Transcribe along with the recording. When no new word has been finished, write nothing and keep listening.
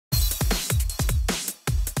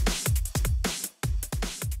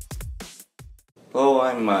Hello,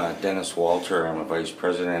 I'm Dennis Walter. I'm a Vice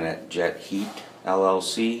President at Jet Heat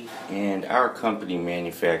LLC, and our company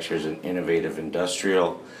manufactures an innovative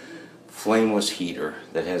industrial flameless heater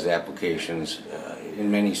that has applications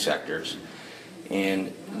in many sectors.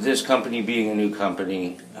 And this company being a new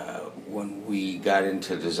company, when we got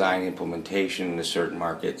into design implementation into certain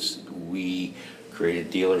markets, we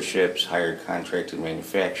created dealerships, hired contracted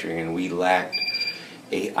manufacturing, and we lacked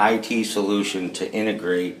a IT solution to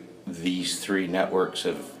integrate these three networks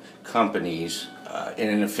of companies in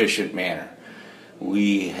an efficient manner.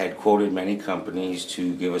 We had quoted many companies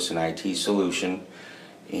to give us an IT solution,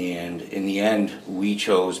 and in the end we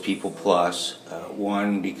chose PeoplePlus,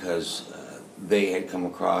 one because they had come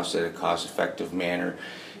across at a cost-effective manner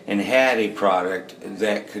and had a product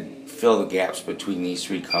that could fill the gaps between these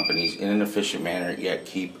three companies in an efficient manner, yet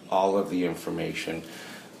keep all of the information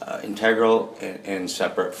integral and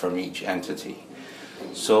separate from each entity.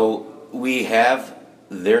 So we have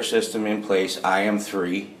their system in place,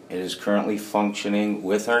 IM3. It is currently functioning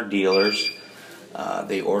with our dealers.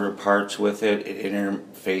 They order parts with it. It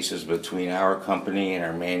interfaces between our company and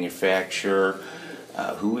our manufacturer,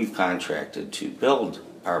 who we've contracted to build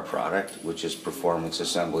our product, which is Performance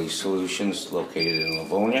Assembly Solutions, located in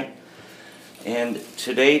Livonia. And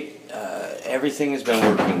to date, everything has been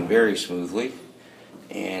working very smoothly,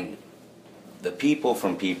 and the people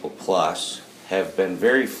from PeoplePlus have been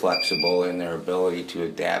very flexible in their ability to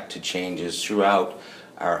adapt to changes throughout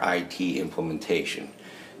our IT implementation.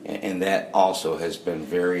 And that also has been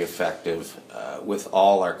very effective with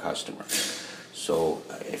all our customers. So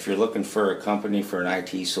if you're looking for a company for an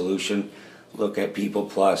IT solution, look at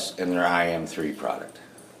PeoplePlus and their IM3 product.